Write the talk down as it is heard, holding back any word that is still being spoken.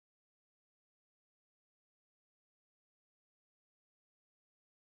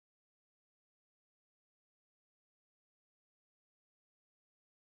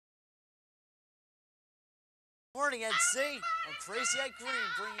Morning, NC. I'm Crazy Ed Green,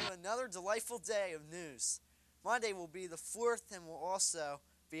 bringing you another delightful day of news. Monday will be the 4th and will also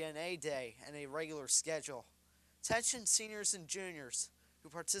be an A day and a regular schedule. Attention seniors and juniors who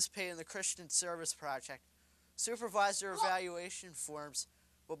participate in the Christian Service Project. Supervisor evaluation forms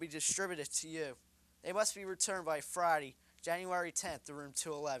will be distributed to you. They must be returned by Friday, January 10th to room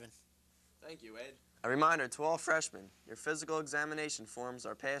 211. Thank you, Ed. A reminder to all freshmen, your physical examination forms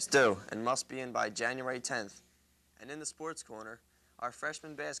are past due and must be in by January 10th. And in the sports corner, our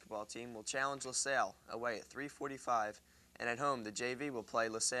freshman basketball team will challenge LaSalle away at 3:45, and at home the JV will play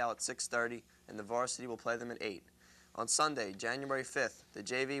LaSalle at 6:30 and the varsity will play them at 8. On Sunday, January 5th, the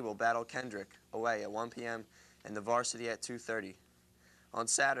JV will battle Kendrick away at 1 p.m. and the varsity at 2:30. On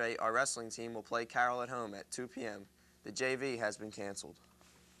Saturday, our wrestling team will play Carroll at home at 2 p.m. The JV has been canceled.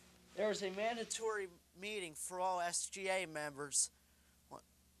 There is a mandatory meeting for all SGA members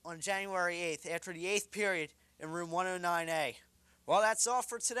on January 8th after the 8th period in room 109A. Well, that's all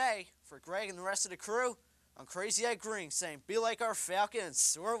for today. For Greg and the rest of the crew, I'm Crazy Ed Green saying be like our Falcon and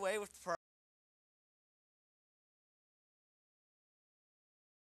soar away with pride.